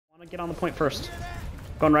Get on the point first.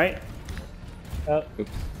 Going right. Oh,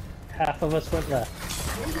 oops. Half of us went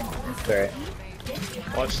left. Alright.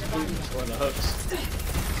 Watch the boots or the hooks.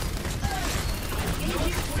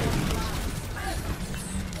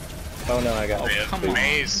 Oh no, I got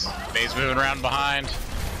Maze. Maze moving around behind.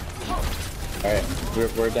 Alright,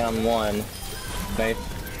 we're down one. Nice.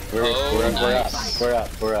 We're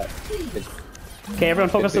up. We're up. Good. Okay, everyone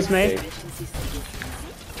focus this May.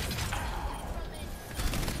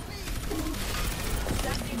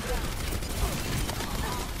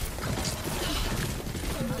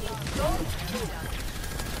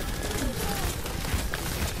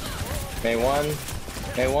 May one.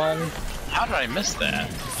 May one. How did I miss that?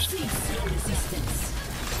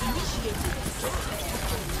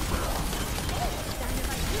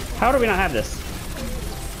 How do we not have this?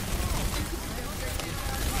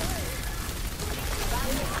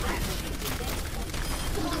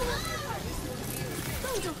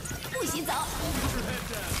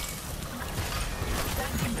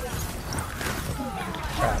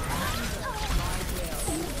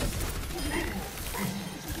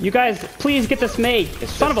 You guys, please get this May.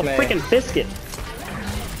 Son of a freaking biscuit.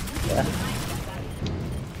 Yeah.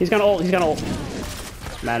 He's gonna ult. He's gonna ult.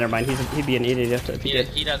 Nah, never mind. He'd be an idiot if he did.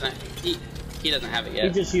 He doesn't have it yet. He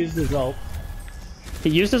just used his ult. He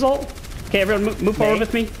used his ult? Okay, everyone move forward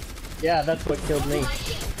with me. Yeah, that's what killed me.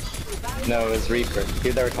 No, it was Reaper.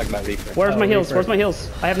 They were talking about Reaper. Where's my heals? Reaper. Where's my heals?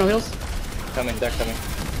 I have no heals. Coming, they're coming.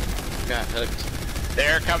 Got hooked.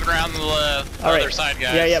 They're coming around the other side,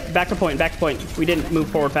 guys. Yeah, yeah, back to point, back to point. We didn't move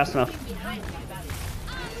forward fast enough.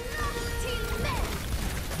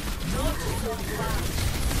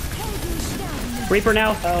 Reaper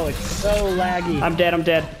now. Oh, it's so laggy. I'm dead, I'm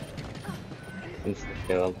dead.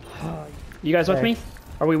 Insta-killed. You guys with me?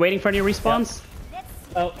 Are we waiting for any respawns?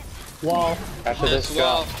 Oh, wall. After this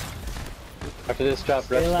drop. After this drop,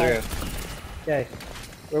 rush through. Okay.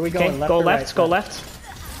 Where are we going? Okay, Left go or left, right? go left.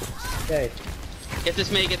 Okay. Get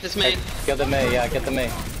this May, get this May. Get the May, yeah, get the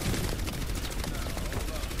May.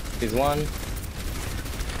 He's one.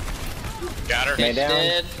 Got her. May down.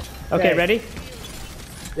 Dead. Okay, ready?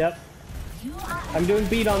 Yep. I'm doing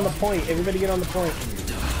beat on the point. Everybody get on the point.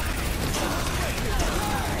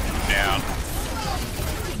 Down.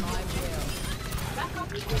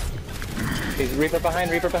 He's Reaper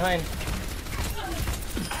behind, Reaper behind.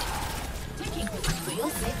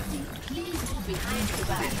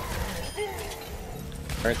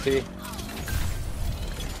 Mercy.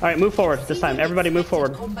 Alright, move forward this time. Everybody move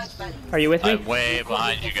forward. Are you with me? I'm way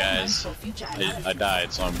behind you guys. I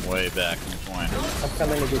died, so I'm way back in the point. I'm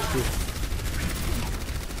coming to get you.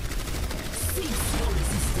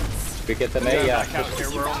 We get the May, yeah. Back out here.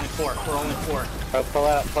 We're only four. We're only four. Oh,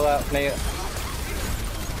 pull out, May.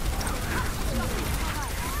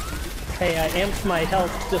 Hey, I amped my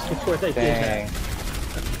health just before they did Dang. that.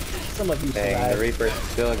 Some of you Dang, survived. the Reaper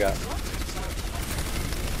still got.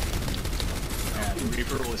 Yeah, the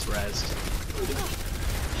Reaper was rezzed.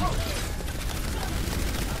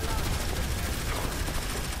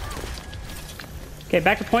 Okay,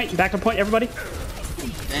 back to point, everybody.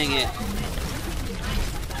 Dang it.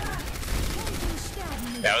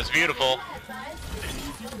 That was beautiful.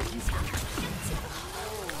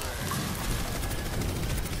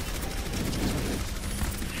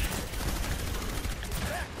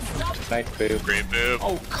 Nice boob. Great boob.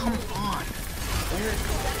 Oh, come on.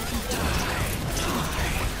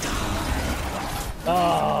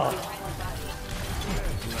 Oh,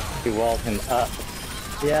 He walled him up.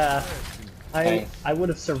 yeah. Nice. I would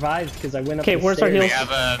have survived because I went up Okay, the where's our stairs. We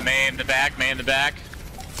have a May in the back, May in the back.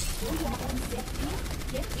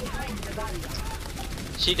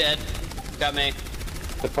 She dead. Got May.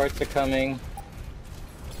 Supports are coming.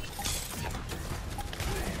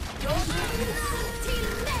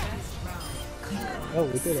 Oh,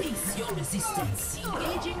 we did it.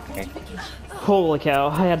 Okay. Holy cow,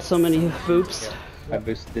 I had so many boops. I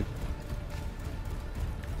boosted.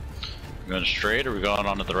 Going straight, or are we going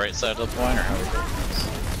onto the right side of the point, or how are we doing this?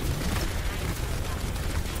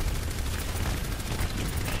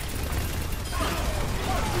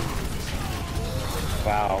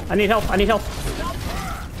 Wow, I need help, I need help.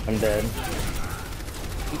 I'm dead.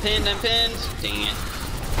 I'm pinned, I'm pinned. Dang it.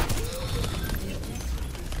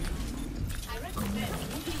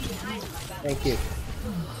 Thank you.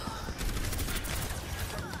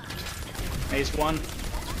 Ace one.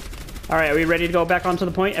 Alright, are we ready to go back onto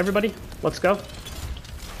the point, everybody? Let's go.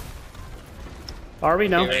 Are we?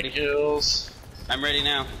 No. I need heals. I'm ready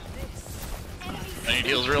now. I need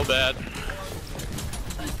heals real bad.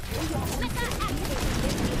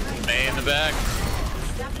 May in the back.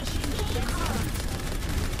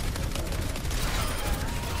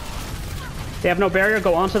 They have no barrier.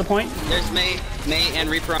 Go on to the point. There's May and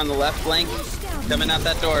Reaper on the left flank. Coming out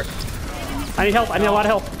that door. I need help. I need a lot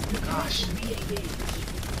of help. Gosh.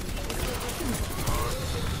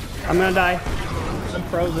 I'm gonna die. I'm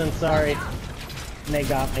frozen, sorry. And they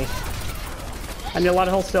got me. I need a lot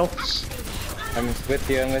of help still. I'm with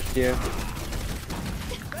you, I'm with you.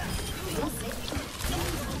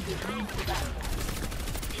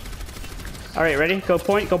 Alright, ready? Go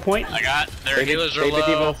point, go point. I got their healers are Baby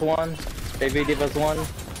low. Diva's one. Baby Diva's one.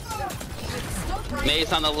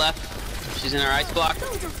 May's on the left. She's in her ice block.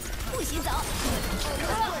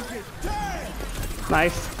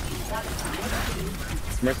 Nice.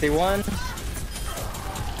 Mercy one.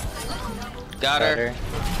 Got her.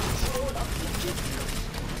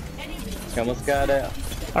 Almost got it.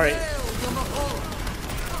 Alright.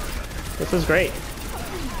 This is great.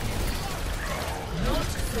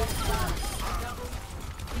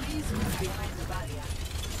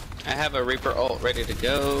 I have a Reaper ult ready to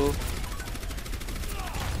go.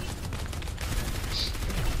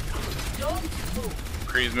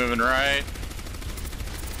 Cree's moving right.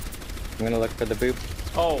 I'm gonna look for the boop.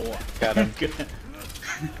 Oh. Got him. Good.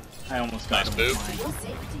 I almost got Nice him.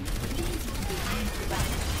 boop.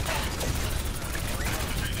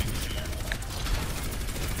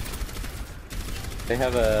 They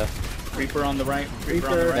have a Reaper on the right. Reaper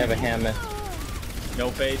on the they have a right. hammer. No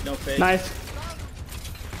fade, no fade. Nice.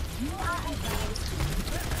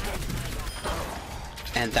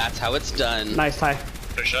 And that's how it's done. Nice, Ty.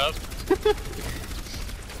 Push up.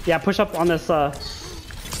 Yeah, push up on this, Oh,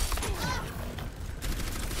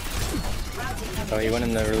 he went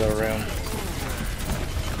in the little room.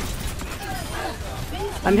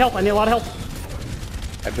 I need help. I need a lot of help.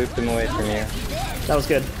 I booped him away from you. That was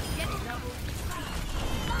good.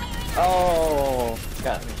 Oh,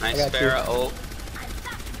 got me. Nice got you. Pharah ult.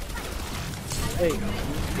 Hey,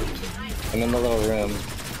 I'm in the little room.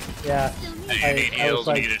 yeah. Hey, you need I heals, was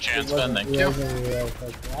like, need a chance, it wasn't Ben, thank you. realizing you. I was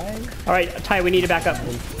like, why? Alright, Ty, we need to back up.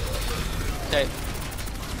 Okay.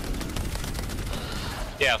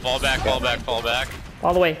 Yeah, fall back, fall back, fall back.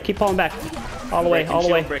 All the way. Keep pulling back. All the way, all the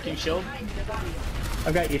way. Breaking shield.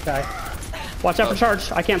 I've got you, Ty. Watch out for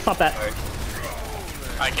charge. I can't stop that.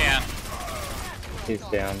 I can. He's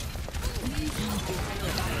down.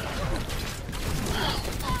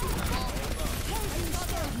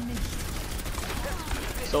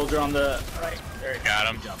 Soldier on the right. There you go.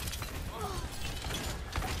 Got him.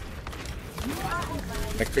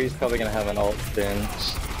 McCree's probably gonna have an ult soon.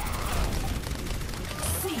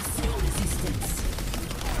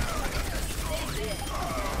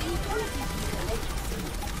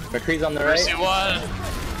 McCree's on the Mercy right. one.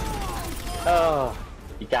 Oh,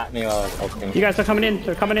 he got me while I was ulting. You guys are coming in.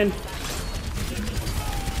 They're coming in.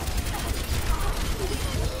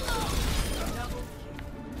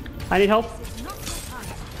 I need help.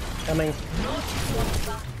 Coming.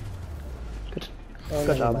 Good. Oh,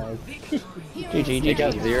 Good job. never mind. GG, He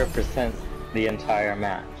got GG. 0% the entire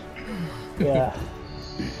match. Yeah.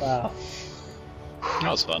 Wow.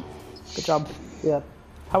 That was fun. Good job. Yep.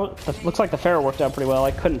 Looks like the Pharaoh worked out pretty well.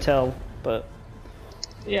 I couldn't tell, but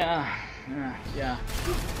Yeah. Yeah.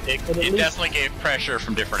 It least- definitely gave pressure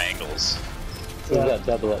from different angles. It was that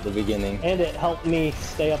double at the beginning. And it helped me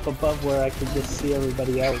stay up above where I could just see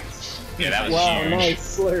everybody else. Yeah, that was Wow, huge.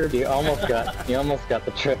 nice slurp. You almost got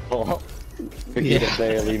the triple. Vegeta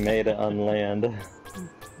barely made it on land.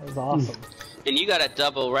 That was awesome. And you got a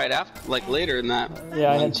double right after, like later in that. yeah,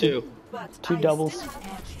 I one had two doubles.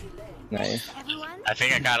 Nice. I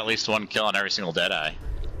think I got at least one kill on every single Deadeye.